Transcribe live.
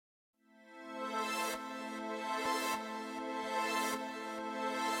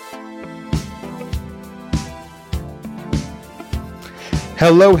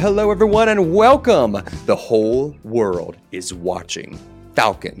Hello, everyone, and welcome. The whole world is watching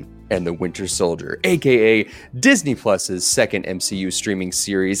Falcon and the Winter Soldier, aka Disney Plus's second MCU streaming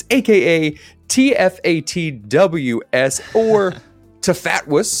series, aka TFATWS, or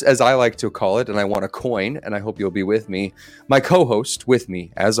Tafatwas, as I like to call it, and I want a coin, and I hope you'll be with me. My co-host with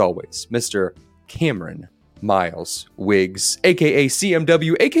me, as always, Mr. Cameron Miles Wiggs, aka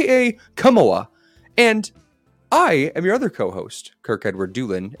CMW, aka Kamoa, and I am your other co-host, Kirk Edward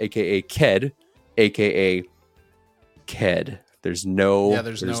Doolin, aka Ked, aka Ked. There's no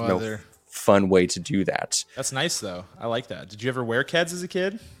other fun way to do that. That's nice, though. I like that. Did you ever wear Keds as a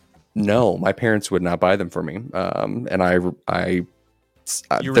kid? No, my parents would not buy them for me, and they're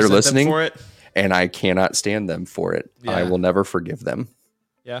listening them for it? And I cannot stand them for it. Yeah. I will never forgive them.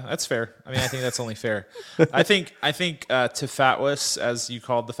 Yeah, that's fair. I mean, I think that's only fair. I think Tafatwas, as you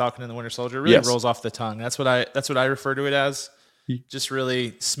called the Falcon and the Winter Soldier, really rolls off the tongue. That's what I refer to it as. Just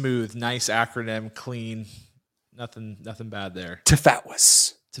really smooth, nice acronym, clean. Nothing bad there.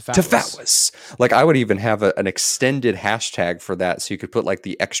 Tafatwas. Like, I would even have an extended hashtag for that, so you could put like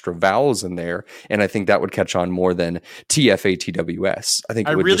the extra vowels in there, and I think that would catch on more than TFATWS.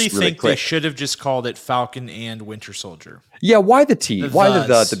 I really think they should have just called it Falcon and Winter Soldier. Yeah, why the T? Why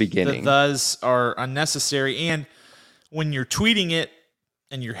the at the beginning? The thes are unnecessary, and when you're tweeting it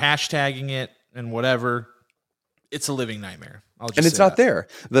and you're hashtagging it and whatever, it's a living nightmare. And it's not there.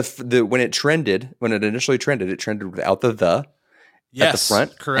 When it initially trended, it trended without the. Yes, at the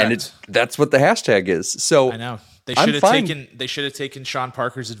front, correct. And that's what the hashtag is. So I know they should have taken Sean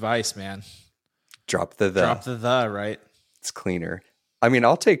Parker's advice, man. Drop the right. It's cleaner. I mean,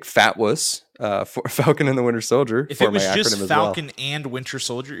 I'll take Fatwas for Falcon and the Winter Soldier. If it was just Falcon and Winter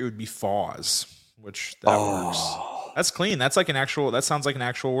Soldier, it would be FAWS, which works. That's clean. That sounds like an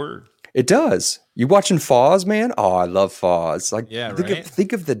actual word. It does. You watching FAWS, man? Oh, I love FAWS. Like, yeah,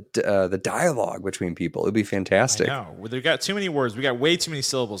 think of the dialogue between people. It'd be fantastic. I know. Well, they've got too many words. We got way too many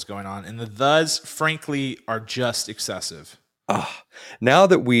syllables going on, and the thes, frankly, are just excessive. Now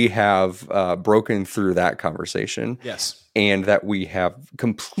that we have broken through that conversation, yes, and that we have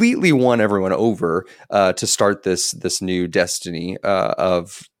completely won everyone over to start this new destiny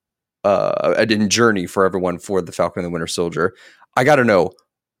of a journey for everyone for the Falcon and the Winter Soldier, I got to know.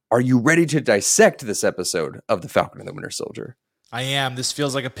 Are you ready to dissect this episode of The Falcon and the Winter Soldier? I am. This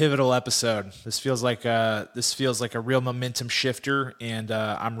feels like a pivotal episode. This feels like a real momentum shifter, and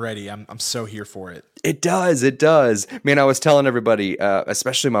I'm ready. I'm so here for it. It does. Man, I was telling everybody,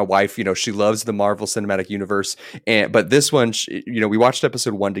 especially my wife, she loves the Marvel Cinematic Universe, but this one, we watched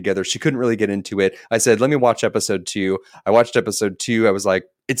episode 1 together. She couldn't really get into it. I said, let me watch episode 2. I watched episode 2. I was like,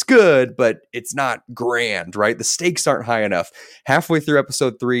 it's good, but it's not grand, right? The stakes aren't high enough. Halfway through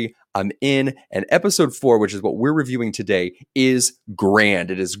episode 3, I'm in, and episode 4, which is what we're reviewing today, is grand.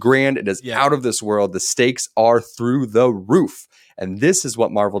 It is grand. It is out of this world. The stakes are through the roof. And this is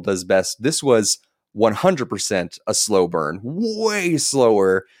what Marvel does best. This was 100% a slow burn, way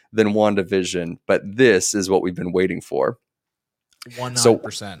slower than WandaVision, but this is what we've been waiting for.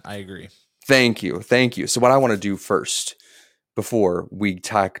 100%. I agree. Thank you. So what I want to do first, before we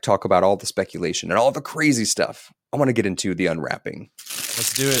talk about all the speculation and all the crazy stuff, I want to get into the unwrapping.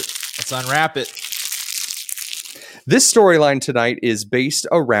 Let's do it. Let's unwrap it. This storyline tonight is based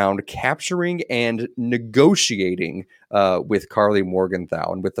around capturing and negotiating with Karli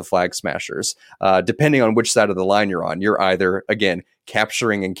Morgenthau and with the Flag Smashers. Depending on which side of the line you're on, you're either, again,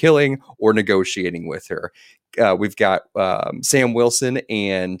 capturing and killing or negotiating with her. We've got Sam Wilson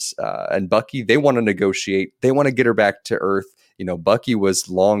and Bucky. They want to negotiate. They want to get her back to Earth. Bucky was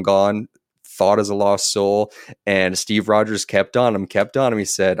long gone, thought as a lost soul, and Steve Rogers kept on him. He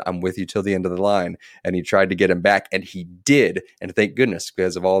said, I'm with you till the end of the line. And he tried to get him back, and he did. And thank goodness,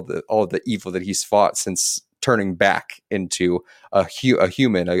 because of all the evil that he's fought since turning back into a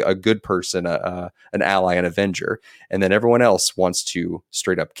human, a good person, an ally, an Avenger. And then everyone else wants to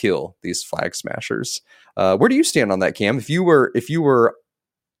straight up kill these Flag Smashers. Where do you stand on that, Cam? If you were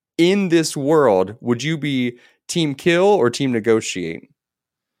in this world, would you be team kill or team negotiate?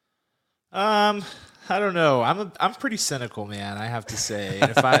 I don't know. I'm pretty cynical, man, I have to say.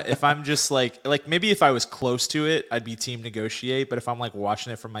 And if I'm just like maybe if I was close to it, I'd be team negotiate. But if I'm like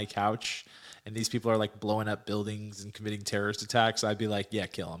watching it from my couch and these people are like blowing up buildings and committing terrorist attacks, I'd be like, yeah,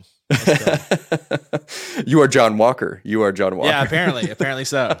 kill them. You are John Walker. Yeah, apparently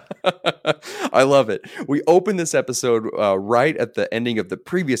so. I love it. We open this episode right at the ending of the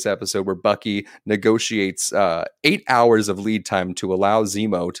previous episode where Bucky negotiates 8 hours of lead time to allow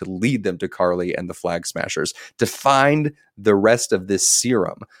Zemo to lead them to Karli and the Flag Smashers to find the rest of this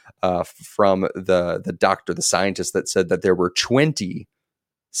serum from the doctor, the scientist that said that there were 20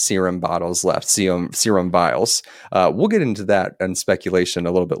 serum bottles left, serum vials. We'll get into that and speculation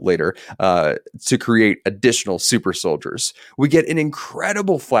a little bit later, to create additional super soldiers. We get an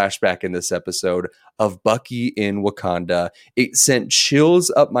incredible flashback in this episode of Bucky in Wakanda. It sent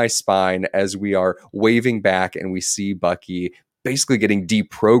chills up my spine as we are waving back and we see Bucky basically getting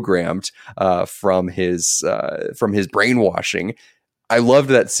deprogrammed from his brainwashing. I loved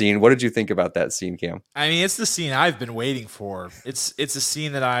that scene. What did you think about that scene, Cam? I mean, it's the scene I've been waiting for. It's a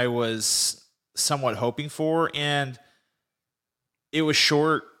scene that I was somewhat hoping for, and it was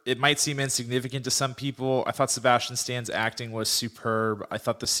short. It might seem insignificant to some people. I thought Sebastian Stan's acting was superb. I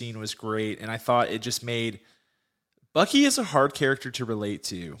thought the scene was great, and I thought it just made Bucky is a hard character to relate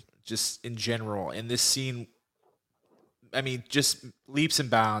to, just in general. And this scene, I mean, just leaps and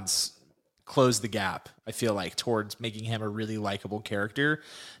bounds close the gap, I feel like, towards making him a really likable character.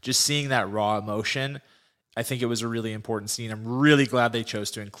 Just seeing that raw emotion, I think it was a really important scene. I'm really glad they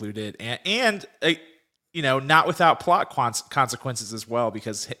chose to include it. And not without plot consequences as well,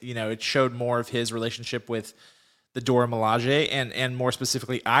 because, it showed more of his relationship with the Dora Milaje and more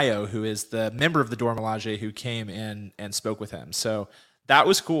specifically Io, who is the member of the Dora Milaje who came in and spoke with him. So that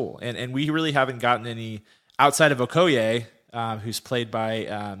was cool. And we really haven't gotten any outside of Okoye, who's played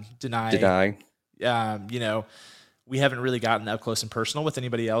by Denai. We haven't really gotten up close and personal with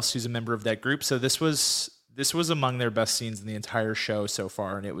anybody else who's a member of that group. So this was among their best scenes in the entire show so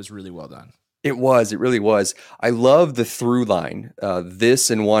far, and it was really well done. It really was. I love the through line, this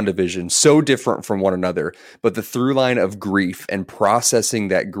and WandaVision, so different from one another, but the through line of grief and processing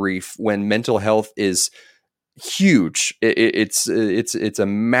that grief when mental health is huge. It's a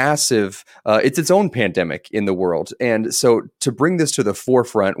massive, it's its own pandemic in the world. And so to bring this to the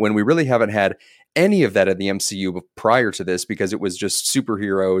forefront when we really haven't had any of that in the MCU prior to this, because it was just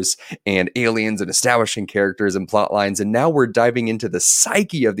superheroes and aliens and establishing characters and plot lines. And now we're diving into the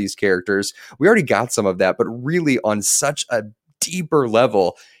psyche of these characters. We already got some of that, but really on such a deeper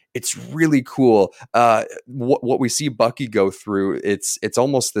level. It's really cool. What we see Bucky go through, it's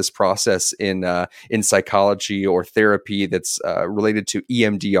almost this process in psychology or therapy that's related to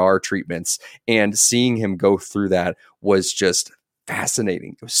EMDR treatments, and seeing him go through that was just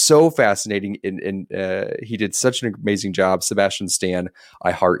fascinating. It was so fascinating, and he did such an amazing job. Sebastian Stan,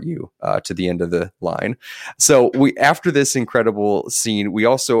 I heart you, to the end of the line. So after this incredible scene, we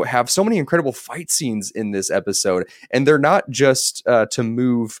also have so many incredible fight scenes in this episode, and they're not just to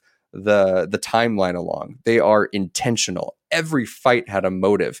move the timeline along. They are intentional. Every fight had a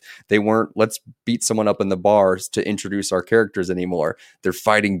motive. They weren't, let's beat someone up in the bars to introduce our characters anymore. They're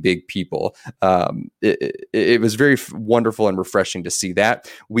fighting big people. It was very wonderful and refreshing to see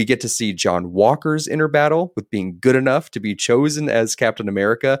that. We get to see John Walker's inner battle with being good enough to be chosen as Captain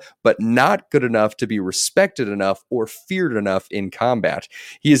America, but not good enough to be respected enough or feared enough in combat.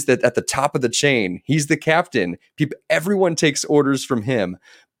 He is at the top of the chain. He's the captain. Everyone takes orders from him.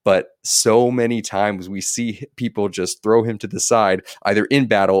 But so many times we see people just throw him to the side, either in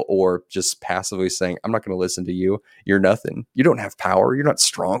battle or just passively saying, I'm not going to listen to you. You're nothing. You don't have power. You're not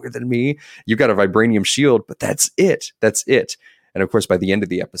stronger than me. You've got a vibranium shield, but that's it. That's it. And of course, by the end of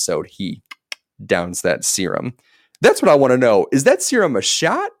the episode, he downs that serum. That's what I want to know. Is that serum a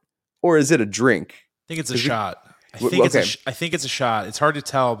shot or is it a drink? I think it's a shot. I think it's a shot. It's hard to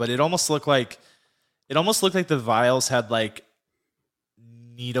tell, but it almost looked like the vials had like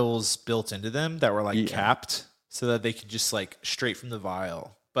needles built into them that were capped so that they could just straight from the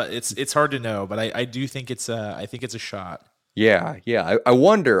vial. But it's hard to know, but I do think it's a shot. Yeah. I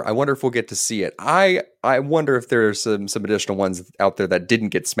wonder if we'll get to see it. I wonder if there's some additional ones out there that didn't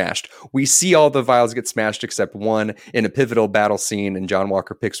get smashed. We see all the vials get smashed except one in a pivotal battle scene, and John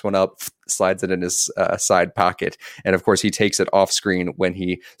Walker picks one up, slides it in his side pocket, and of course he takes it off screen when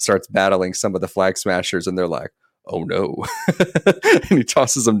he starts battling some of the Flag Smashers, and they're like, oh no. And he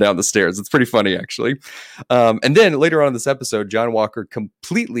tosses them down the stairs. It's pretty funny, actually. And then later on in this episode, John Walker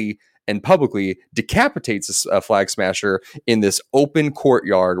completely and publicly decapitates a Flag Smasher in this open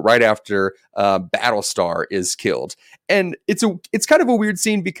courtyard right after Battlestar is killed. And it's kind of a weird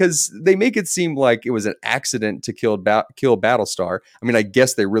scene because they make it seem like it was an accident to kill Battlestar. I mean, I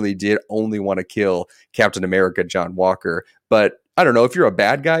guess they really did only want to kill Captain America, John Walker. But I don't know, if you're a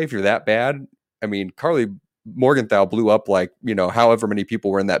bad guy, if you're that bad, I mean, Carly Morgenthau blew up however many people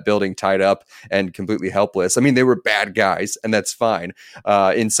were in that building tied up and completely helpless. I mean, they were bad guys, and that's fine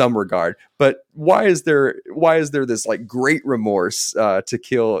in some regard. But why is there this great remorse to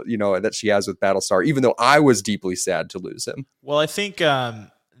kill, that she has with Battlestar, even though I was deeply sad to lose him? Well, I think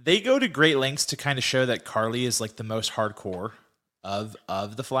they go to great lengths to kind of show that Carly is the most hardcore of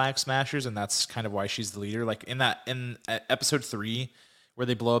the Flag Smashers, and that's kind of why she's the leader. In episode 3, where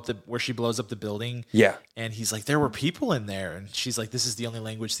where she blows up the building. Yeah. And he's like, there were people in there. And she's like, this is the only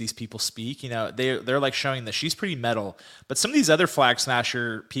language these people speak. You know, they're like showing that she's pretty metal, but some of these other Flag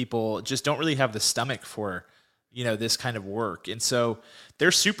Smasher people just don't really have the stomach for, you know, this kind of work. And so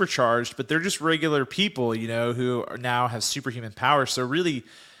they're supercharged, but they're just regular people, you know, who now have superhuman powers. So really,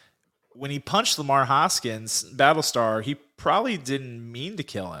 when he punched Lamar Hoskins, Battlestar, he probably didn't mean to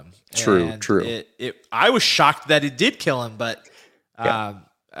kill him. True. I was shocked that it did kill him, but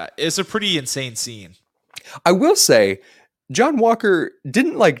it's a pretty insane scene. I will say, John Walker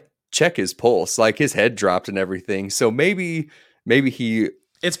didn't like check his pulse, like his head dropped and everything. So maybe he.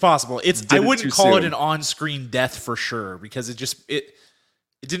 It's possible. I wouldn't call it an on-screen death for sure, because it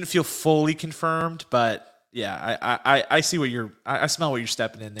didn't feel fully confirmed, but. Yeah, I see I smell what you're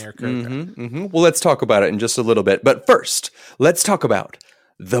stepping in there, Kurt. Well, let's talk about it in just a little bit. But first, let's talk about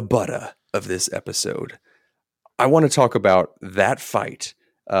the butter of this episode. I want to talk about that fight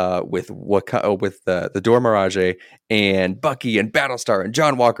with the Dora Milaje and Bucky and Battlestar and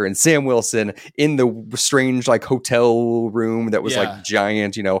John Walker and Sam Wilson in the strange like hotel room that was like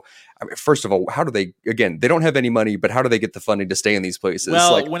giant, you know. I mean, first of all, how do they don't have any money, but how do they get the funding to stay in these places?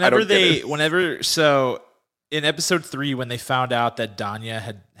 Well, like, so in episode 3, when they found out that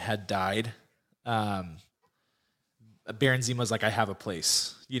Danya had died, Baron Zemo's like, I have a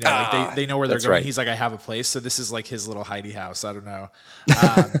place. You know, like they know where they're going. Right. He's like, I have a place. So this is like his little hidey house. I don't know.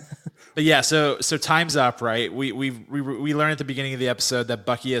 But yeah, so time's up, right? We learn at the beginning of the episode that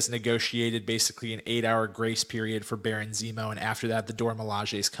Bucky has negotiated basically an 8-hour grace period for Baron Zemo, and after that, the Dora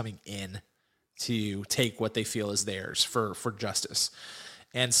Milaje is coming in to take what they feel is theirs for justice.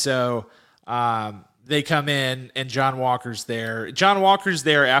 And so they come in, and John Walker's there. John Walker's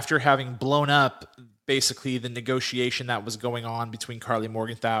there after having blown up basically the negotiation that was going on between Carly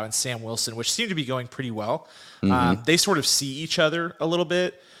Morgenthau and Sam Wilson, which seemed to be going pretty well. They sort of see each other a little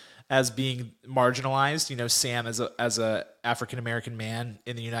bit as being marginalized. You know, Sam as a African American man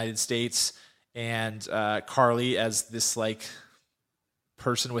in the United States, and Carly as this like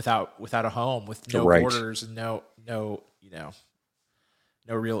person without a home, with no borders and no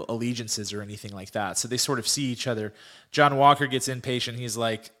real allegiances or anything like that. So they sort of see each other. John Walker gets impatient. He's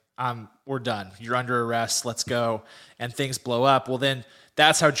like, we're done. You're under arrest. Let's go. And things blow up. Well, then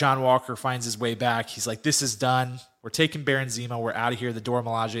that's how John Walker finds his way back. He's like, this is done. We're taking Baron Zemo. We're out of here. The Dora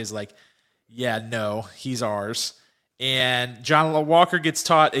Milaje is like, yeah, no, he's ours. And John Walker gets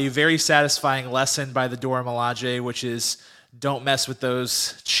taught a very satisfying lesson by the Dora Milaje, which is, don't mess with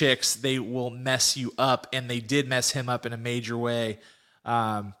those chicks. They will mess you up. And they did mess him up in a major way.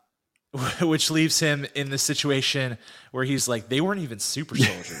 Which leaves him in the situation where he's like, they weren't even super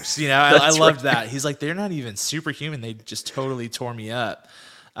soldiers. You know, I loved that. He's like, they're not even superhuman. They just totally tore me up.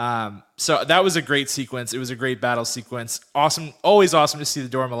 So that was a great sequence. It was a great battle sequence. Awesome. Always awesome to see the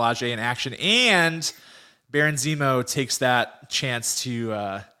Dora Milaje in action. And Baron Zemo takes that chance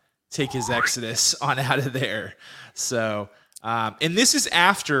to take his exodus on out of there. So, and this is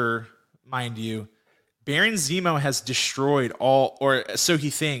after, mind you, Baron Zemo has destroyed or so he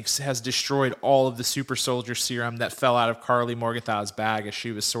thinks, has destroyed all of the super soldier serum that fell out of Carly Morgenthau's bag as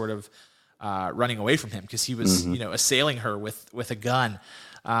she was sort of running away from him, because he was, assailing her with a gun.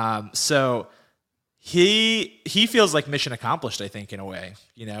 So he feels like mission accomplished, I think, in a way.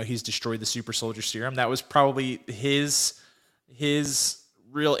 You know, he's destroyed the super soldier serum. That was probably his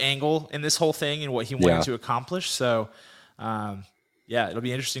real angle in this whole thing and what he wanted to accomplish. So, yeah, it'll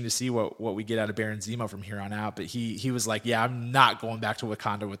be interesting to see what we get out of Baron Zemo from here on out. But he was like, yeah, I'm not going back to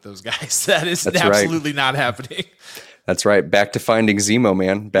Wakanda with those guys. That's absolutely not happening. That's right. Back to finding Zemo,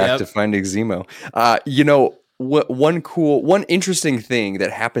 man. Back to finding Zemo. One interesting thing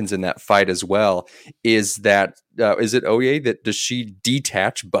that happens in that fight as well is that is it Oye that does she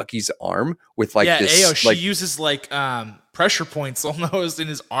detach Bucky's arm with like this? Ayo, she uses like pressure points almost, and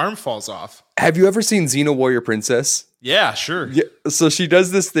his arm falls off. Have you ever seen Xena Warrior Princess? Yeah, sure. Yeah, so she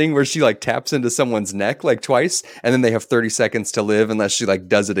does this thing where she like taps into someone's neck like twice, and then they have 30 seconds to live unless she like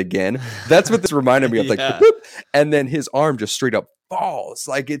does it again. That's what this reminded me of, like, boop, and then his arm just straight up falls.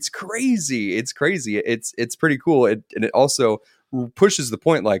 Like, it's crazy. It's crazy. It's pretty cool. And it also pushes the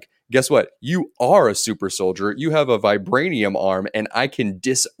point, like, guess what? You are a super soldier. You have a vibranium arm, and I can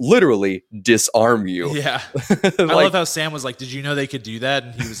literally disarm you. Yeah. I love how Sam was like, did you know they could do that?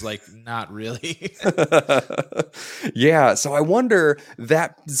 And he was like, not really. Yeah. So I wonder,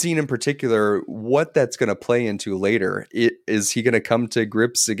 that scene in particular, what that's going to play into later. Is he going to come to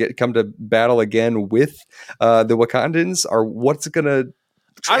grips, come to battle again with the Wakandans, or what's going to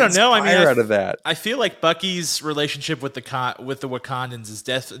I don't know. I mean, out of that, I feel like Bucky's relationship with the Wakandans is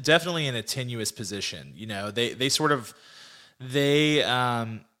definitely in a tenuous position. You know, they sort of they,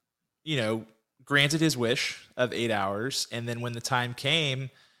 granted his wish of 8 hours. And then when the time came,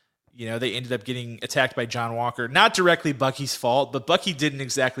 they ended up getting attacked by John Walker. Not directly Bucky's fault, but Bucky didn't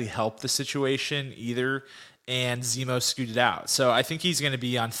exactly help the situation either. And Zemo scooted out. So I think he's going to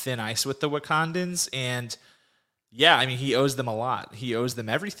be on thin ice with the Wakandans. And yeah, I mean, he owes them a lot. He owes them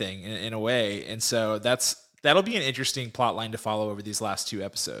everything in a way. And so that'll be an interesting plot line to follow over these last 2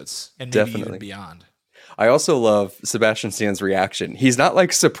 episodes and maybe even beyond. I also love Sebastian Stan's reaction. He's not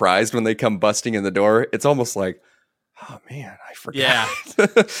like surprised when they come busting in the door. It's almost like, oh man, I forgot. Yeah.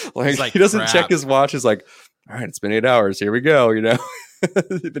 like he doesn't check his watch. He's like, all right, it's been 8 hours. Here we go.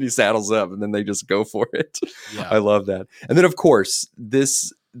 Then he saddles up and then they just go for it. Yeah. I love that. And then of course,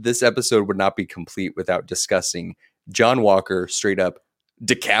 this episode would not be complete without discussing John Walker straight up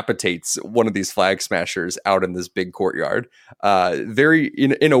decapitates one of these flag smashers out in this big courtyard. Very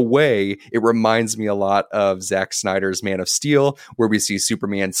in a way, it reminds me a lot of Zack Snyder's Man of Steel, where we see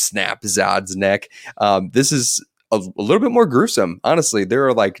Superman snap Zod's neck. This is a little bit more gruesome. Honestly, there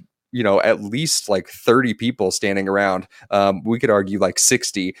are like, at least like 30 people standing around. We could argue like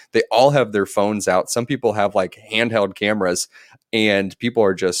 60. They all have their phones out. Some people have like handheld cameras, and people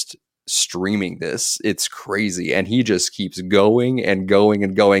are just streaming this. It's crazy. And he just keeps going and going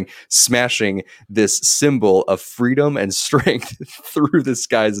and going, smashing this symbol of freedom and strength through this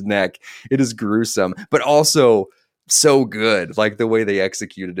guy's neck. It is gruesome, but also so good. Like the way they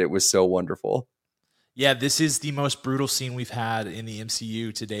executed it was so wonderful. Yeah, this is the most brutal scene we've had in the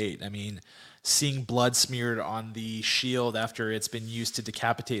MCU to date. I mean, seeing blood smeared on the shield after it's been used to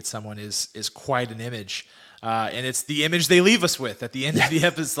decapitate someone is quite an image. And it's the image they leave us with at the end of the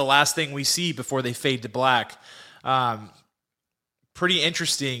episode. It's the last thing we see before they fade to black. Pretty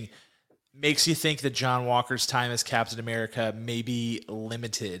interesting. Makes you think that John Walker's time as Captain America may be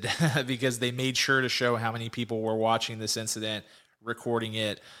limited because they made sure to show how many people were watching this incident, recording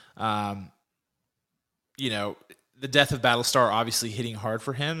it. The death of Battlestar obviously hitting hard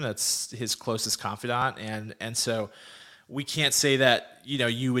for him. That's his closest confidant. And so we can't say that,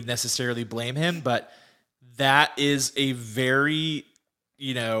 you would necessarily blame him, but that is a very,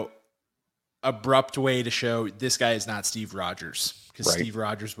 abrupt way to show this guy is not Steve Rogers, because right. Steve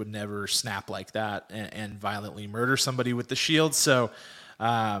Rogers would never snap like that and violently murder somebody with the shield. So,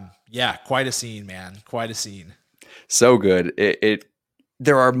 quite a scene, man. Quite a scene. So good.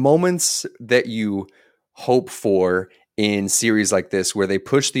 There are moments that you hope for in series like this where they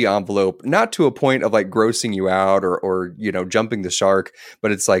push the envelope, not to a point of like grossing you out or jumping the shark,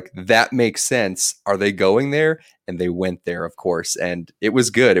 but it's like, that makes sense. Are they going there? And they went there, of course. And it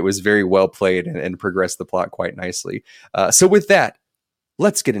was good. It was very well played and progressed the plot quite nicely. So with that,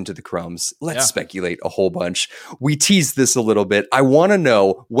 let's get into the crumbs. Let's speculate a whole bunch. We teased this a little bit. I want to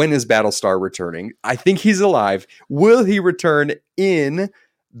know, when is Battlestar returning? I think he's alive. Will he return in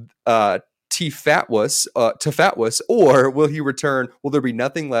Tefatwas, or will he return? Will there be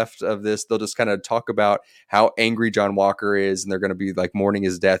nothing left of this? They'll just kind of talk about how angry John Walker is, and they're going to be like mourning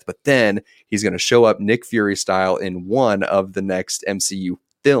his death, but then he's going to show up Nick Fury style in one of the next MCU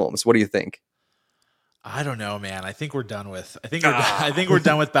films. What do you think? I don't know, man. I think we're done with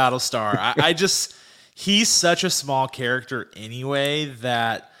Battlestar. He's such a small character anyway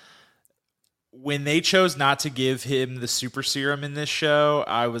that when they chose not to give him the super serum in this show,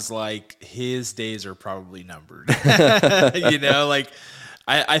 I was like, his days are probably numbered. I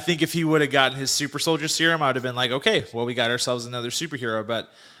think if he would have gotten his super soldier serum, I would have been like, okay, well, we got ourselves another superhero.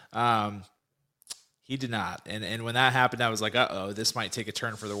 But he did not. And when that happened, I was like, uh-oh, this might take a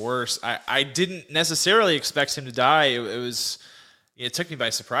turn for the worse. I didn't necessarily expect him to die. It took me by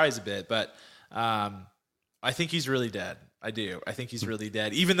surprise a bit, but I think he's really dead. I do. I think he's really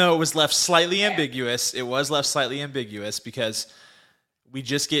dead. Even though it was left slightly ambiguous, because we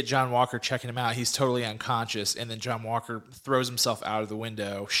just get John Walker checking him out. He's totally unconscious, and then John Walker throws himself out of the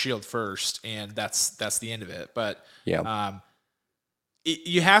window, shield first, and that's the end of it. But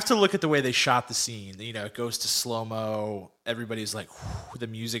you have to look at the way they shot the scene. It goes to slow-mo. Everybody's like, whew, the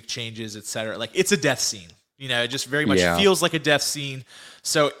music changes, etc. Like, it's a death scene. It just very much feels like a death scene.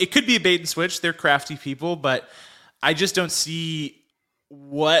 So it could be a bait and switch. They're crafty people, but I just don't see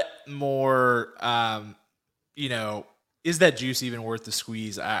what more, is that juice even worth the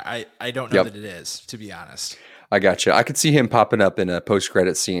squeeze? I don't know that it is, to be honest. I gotcha. I could see him popping up in a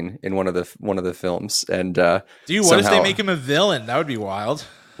post-credit scene in one of the films. And what if they make him a villain? That would be wild.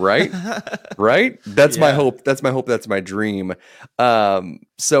 Right? Right? That's my hope. That's my hope. That's my dream.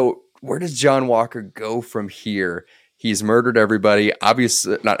 So where does John Walker go from here? He's murdered everybody.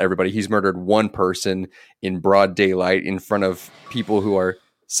 Obviously, not everybody. He's murdered one person in broad daylight in front of people who are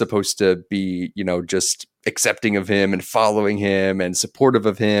supposed to be, just accepting of him and following him and supportive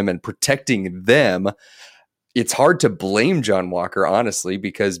of him and protecting them. It's hard to blame John Walker, honestly,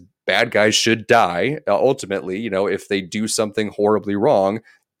 because bad guys should die. Ultimately, if they do something horribly wrong,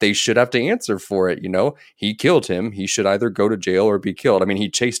 they should have to answer for it. He killed him. He should either go to jail or be killed. I mean, he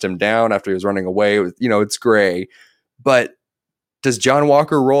chased him down after he was running away. It's gray. But does John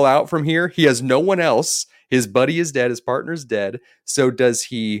Walker roll out from here? He has no one else. His buddy is dead. His partner's dead. So does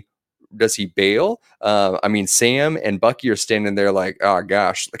he bail? I mean, Sam and Bucky are standing there like, oh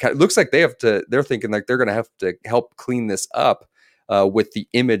gosh, it looks like they're thinking like they're going to have to help clean this up with the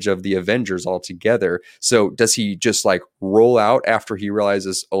image of the Avengers all together. So does he just like roll out after he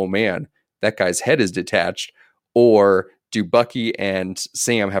realizes, oh man, that guy's head is detached? Or do Bucky and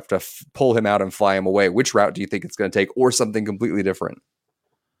Sam have to pull him out and fly him away? Which route do you think it's going to take, or something completely different?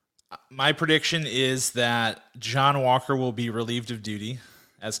 My prediction is that John Walker will be relieved of duty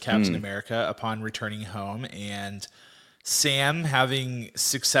as Captain America upon returning home, and Sam, having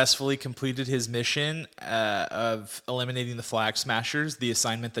successfully completed his mission of eliminating the Flag Smashers, the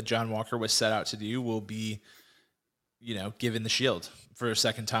assignment that John Walker was set out to do, will be, given the shield for a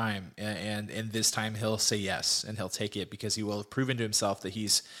second time, and this time he'll say yes, and he'll take it because he will have proven to himself that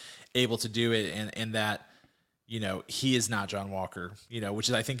he's able to do it, and that he is not John Walker,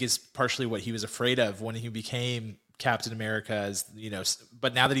 which I think is partially what he was afraid of when he became Captain America, as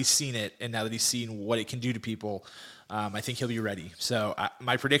but now that he's seen it, and now that he's seen what it can do to people, I think he'll be ready. So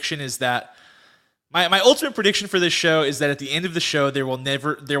my prediction is that my ultimate prediction for this show is that at the end of the show, there will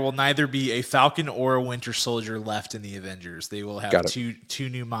neither be a Falcon or a Winter Soldier left in the Avengers. They will have two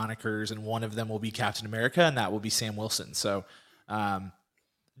new monikers, and one of them will be Captain America, and that will be Sam Wilson. So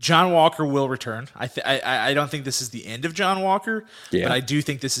John Walker will return. I don't think this is the end of John Walker, but I do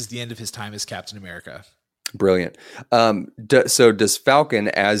think this is the end of his time as Captain America. Brilliant. So does Falcon,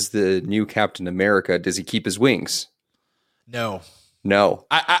 as the new Captain America, does he keep his wings? No.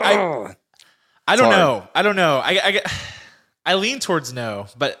 I don't know. I don't know. I lean towards no,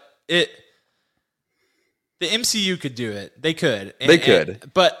 but the MCU could do it. They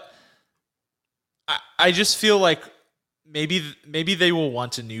could. But I just feel like maybe they will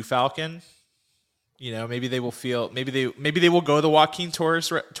want a new Falcon. Maybe they will go the Joaquin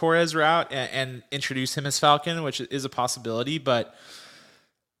Torres route and introduce him as Falcon, which is a possibility. But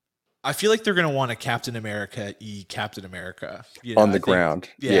I feel like they're going to want a Captain America on the ground.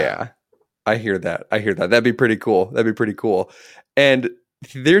 Yeah, I hear that. That'd be pretty cool. And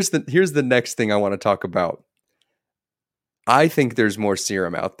here's the next thing I want to talk about. I think there's more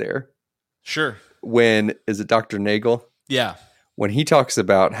serum out there. Sure. Is it Dr. Nagel? Yeah. When he talks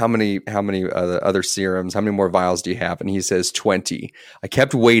about how many other serums, how many more vials do you have? And he says 20. I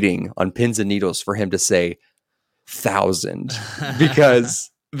kept waiting on pins and needles for him to say 1,000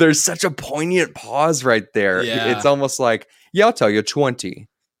 because there's such a poignant pause right there. Yeah. It's almost like, yeah, I'll tell you 20.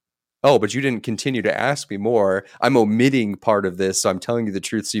 Oh, but you didn't continue to ask me more. I'm omitting part of this, so I'm telling you the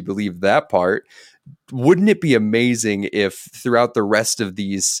truth so you believe that part. Wouldn't it be amazing if throughout the rest of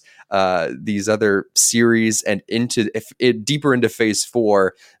these other series and deeper into phase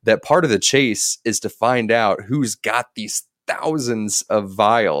 4, that part of the chase is to find out who's got these thousands of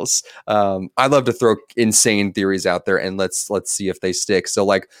vials? I love to throw insane theories out there, and let's see if they stick. So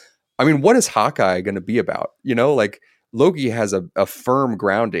what is Hawkeye going to be about? Loki has a firm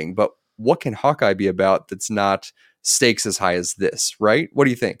grounding, but what can Hawkeye be about that's not stakes as high as this, right? What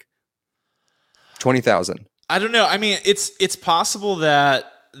do you think? 20,000. I don't know. I mean, it's possible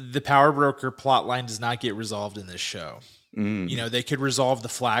that the Power Broker plot line does not get resolved in this show. They could resolve the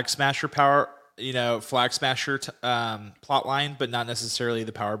Flag Smasher plot line, but not necessarily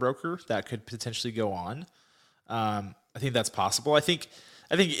the Power Broker. That could potentially go on. I think that's possible. I think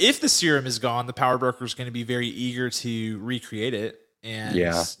if the serum is gone, the Power Broker is going to be very eager to recreate it. And,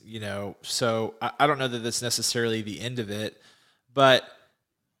 so I don't know that that's necessarily the end of it, but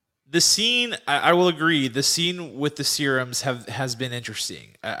the scene, I will agree, the scene with the serums has been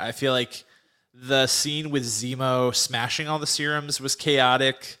interesting. I feel like the scene with Zemo smashing all the serums was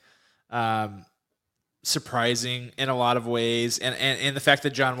chaotic, surprising in a lot of ways. And the fact that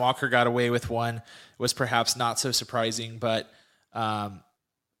John Walker got away with one was perhaps not so surprising, but,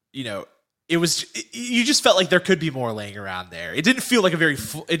 you just felt like there could be more laying around there. It didn't feel like a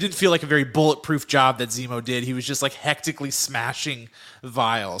very bulletproof job that Zemo did. He was just like hectically smashing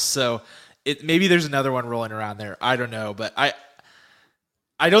vials. So maybe there's another one rolling around there. I don't know, but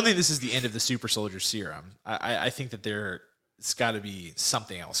I don't think this is the end of the Super Soldier Serum. I think that there's got to be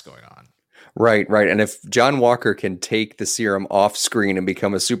something else going on. Right. And if John Walker can take the serum off screen and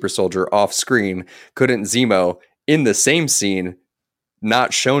become a super soldier off screen, couldn't Zemo in the same scene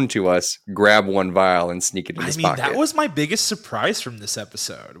not shown to us, grab one vial and sneak it in his pocket. That was my biggest surprise from this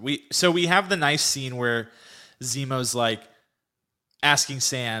episode. We have the nice scene where Zemo's like asking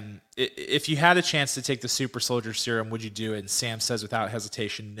Sam, if you had a chance to take the super soldier serum, would you do it? And Sam says without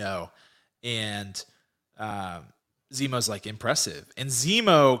hesitation, no. And Zemo's like, impressive. And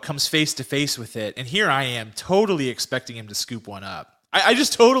Zemo comes face to face with it. And here I am totally expecting him to scoop one up. I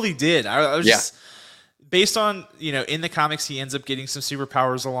just totally did. I was just, based on, in the comics, he ends up getting some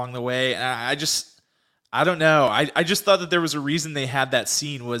superpowers along the way. And I don't know. I just thought that there was a reason they had that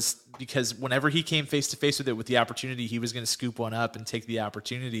scene, was because whenever he came face to face with it, with the opportunity, he was going to scoop one up and take the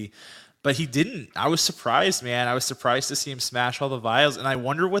opportunity. But he didn't. I was surprised, man. I was surprised to see him smash all the vials. And I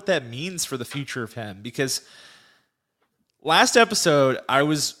wonder what that means for the future of him. Because last episode, I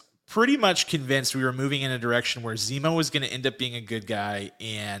was pretty much convinced we were moving in a direction where Zemo was going to end up being a good guy,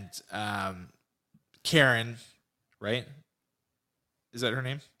 and Karen, right? Is that her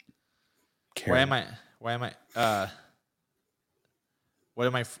name? Karen. Why am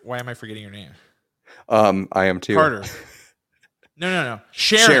I forgetting her name? I am too. Carter. No.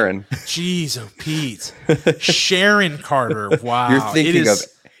 Sharon. Jeez, oh Pete. Sharon Carter. Wow.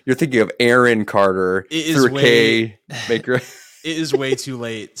 You're thinking of Aaron Carter. It is K. Maker. It is way too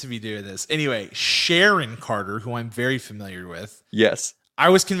late to be doing this. Anyway, Sharon Carter, who I'm very familiar with. Yes. I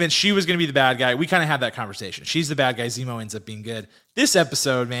was convinced she was going to be the bad guy. We kind of had that conversation. She's the bad guy. Zemo ends up being good. This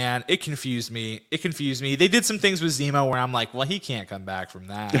episode, man, it confused me. They did some things with Zemo where I'm like, well, he can't come back from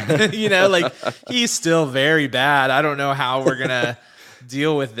that. He's still very bad. I don't know how we're going to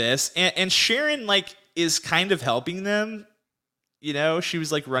deal with this. And Sharon, is kind of helping them. She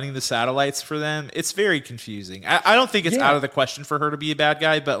was running the satellites for them. It's very confusing. I don't think it's out of the question for her to be a bad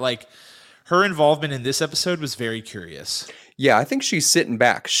guy, but her involvement in this episode was very curious. Yeah, I think she's sitting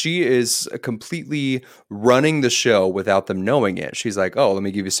back. She is completely running the show without them knowing it. She's like, oh, let me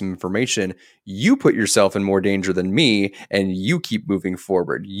give you some information. You put yourself in more danger than me, and you keep moving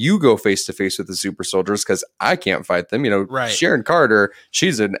forward. You go face to face with the super soldiers because I can't fight them. Right. Sharon Carter,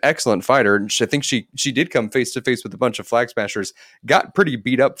 she's an excellent fighter. And I think she did come face to face with a bunch of flag smashers, got pretty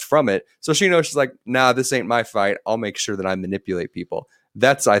beat up from it. So she knows, she's like, nah, this ain't my fight. I'll make sure that I manipulate people.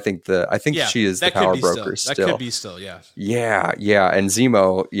 That's, I think she is the power broker still. That could be still, yeah. Yeah. And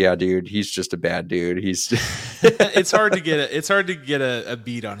Zemo, dude, he's just a bad dude. He's it's hard to get a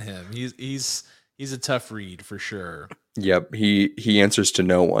beat on him. He's a tough read for sure. Yep. He answers to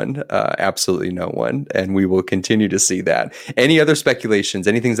no one, absolutely no one. And we will continue to see that. Any other speculations,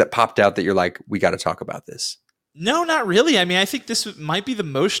 any things that popped out that you're like, we got to talk about this? No, not really. I mean, I think this might be the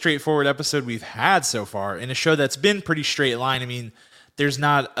most straightforward episode we've had so far in a show that's been pretty straight line. I mean, there's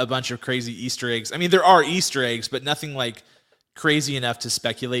not a bunch of crazy Easter eggs. I mean, there are Easter eggs, but nothing crazy enough to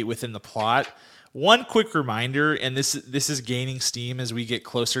speculate within the plot. One quick reminder, and this is gaining steam as we get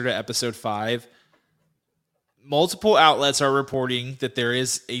closer to episode 5. Multiple outlets are reporting that there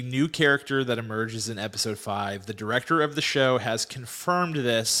is a new character that emerges in episode 5. The director of the show has confirmed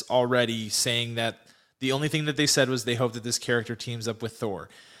this already, saying that the only thing that they said was they hope that this character teams up with Thor.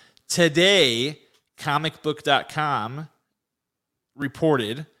 Today, comicbook.com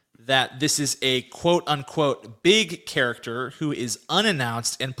reported that this is a quote-unquote big character who is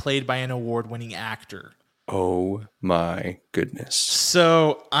unannounced and played by an award-winning actor. Oh my goodness.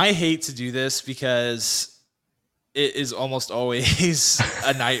 So I hate to do this because it is almost always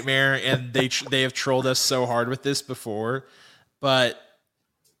a nightmare, and they have trolled us so hard with this before. But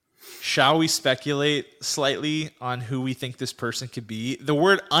shall we speculate slightly on who we think this person could be? The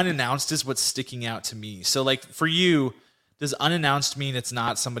word unannounced is what's sticking out to me. So for you, does unannounced mean it's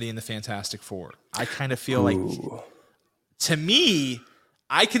not somebody in the Fantastic Four? I kind of feel to me,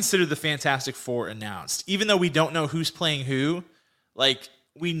 I consider the Fantastic Four announced. Even though we don't know who's playing who,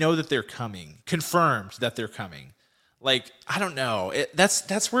 we know that they're coming. Confirmed that they're coming. I don't know.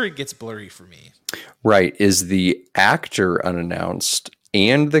 That's where it gets blurry for me. Right. Is the actor unannounced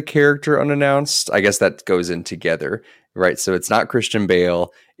and the character unannounced? I guess that goes in together. Right. So it's not Christian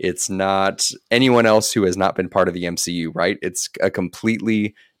Bale. It's not anyone else who has not been part of the MCU. Right. It's a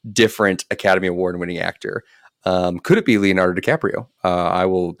completely different Academy Award winning actor. Could it be Leonardo DiCaprio? I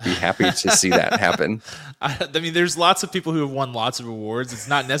will be happy to see that happen. I mean, there's lots of people who have won lots of awards. It's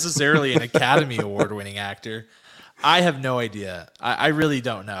not necessarily an Academy Award winning actor. I have no idea. I really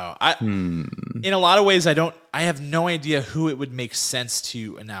don't know. In a lot of ways, I have no idea who it would make sense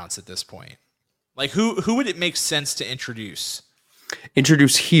to announce at this point. Who would it make sense to introduce?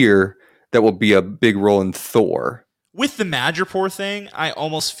 Introduce here that will be a big role in Thor. With the Madripoor thing, I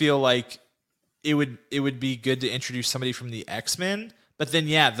almost feel like it would be good to introduce somebody from the X-Men. But then,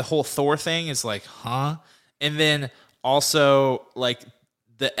 the whole Thor thing is huh? And then Also, like,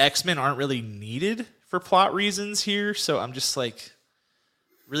 the X-Men aren't really needed for plot reasons here, so I'm just like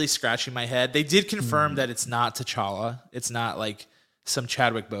really scratching my head. They did confirm that it's not T'Challa. It's not like some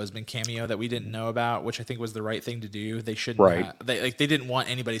Chadwick Boseman cameo that we didn't know about, which I think was the right thing to do. They shouldn't. Right. They didn't want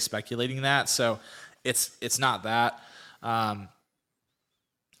anybody speculating that, so it's not that. I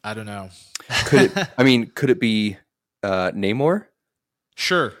don't know. Could it be Namor?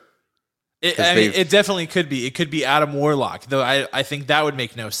 Sure. It definitely could be. It could be Adam Warlock, though I think that would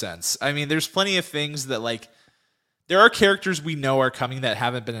make no sense. I mean, there's plenty of things that, like, there are characters we know are coming that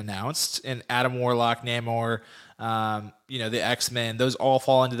haven't been announced, and Adam Warlock, Namor, the X-Men, those all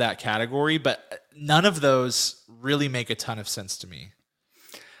fall into that category, but none of those really make a ton of sense to me.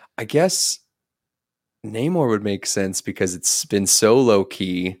 I guess Namor would make sense because it's been so low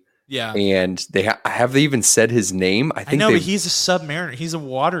key. Yeah. And have they even said his name? I know, but he's a submariner. He's a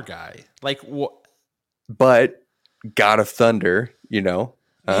water guy. Like, but God of Thunder,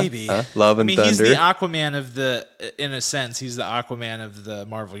 maybe Love and Thunder. He's the Aquaman in a sense, he's the Aquaman of the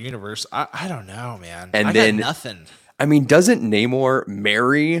Marvel universe. I don't know, man. And I then got nothing. I mean, doesn't Namor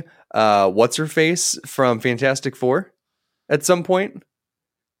marry what's her face from Fantastic Four at some point?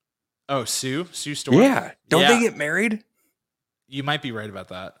 Oh, Sue Storm. Yeah, don't they get married? You might be right about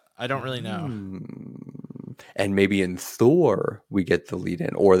that. I don't really know. And maybe in Thor we get the lead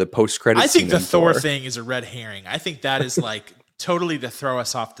in or the post credits. I think the Thor thing is a red herring. I think that is like totally to throw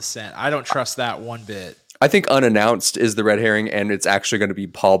us off the scent. I don't trust that one bit. I think unannounced is the red herring, and it's actually going to be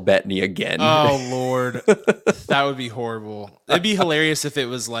Paul Bettany again. Oh Lord, that would be horrible. It'd be hilarious if it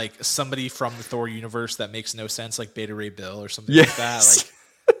was like somebody from the Thor universe that makes no sense, like Beta Ray Bill or something like that.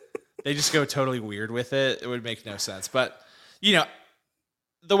 Like they just go totally weird with it. It would make no sense, but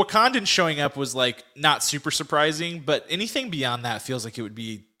the Wakandans showing up was like not super surprising, but anything beyond that feels like it would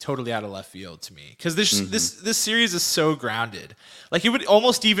be totally out of left field to me. Because this series is so grounded. Like, it would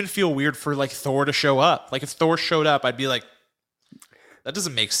almost even feel weird for like Thor to show up. Like, if Thor showed up, I'd be like, that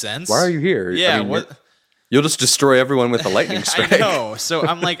doesn't make sense. Why are you here? Yeah, what? You'll just destroy everyone with a lightning strike. I know. So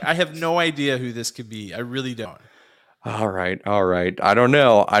I'm like, I have no idea who this could be. I really don't. All right. I don't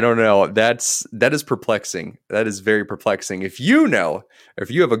know. That is perplexing. That is very perplexing. If you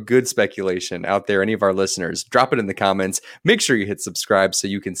have a good speculation out there, any of our listeners, drop it in the comments. Make sure you hit subscribe so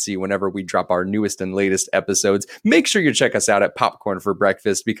you can see whenever we drop our newest and latest episodes. Make sure you check us out at Popcorn for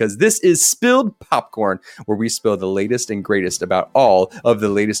Breakfast, because this is Spilled Popcorn, where we spill the latest and greatest about all of the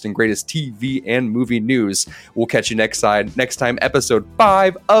latest and greatest TV and movie news. We'll catch you next time, episode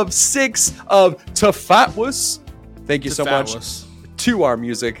 5 of 6 of Tafatwas. Thank you so much to our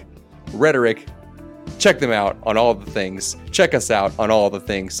music, Rhetoric. Check them out on all the things. Check us out on all the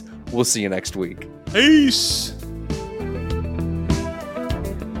things. We'll see you next week. Peace.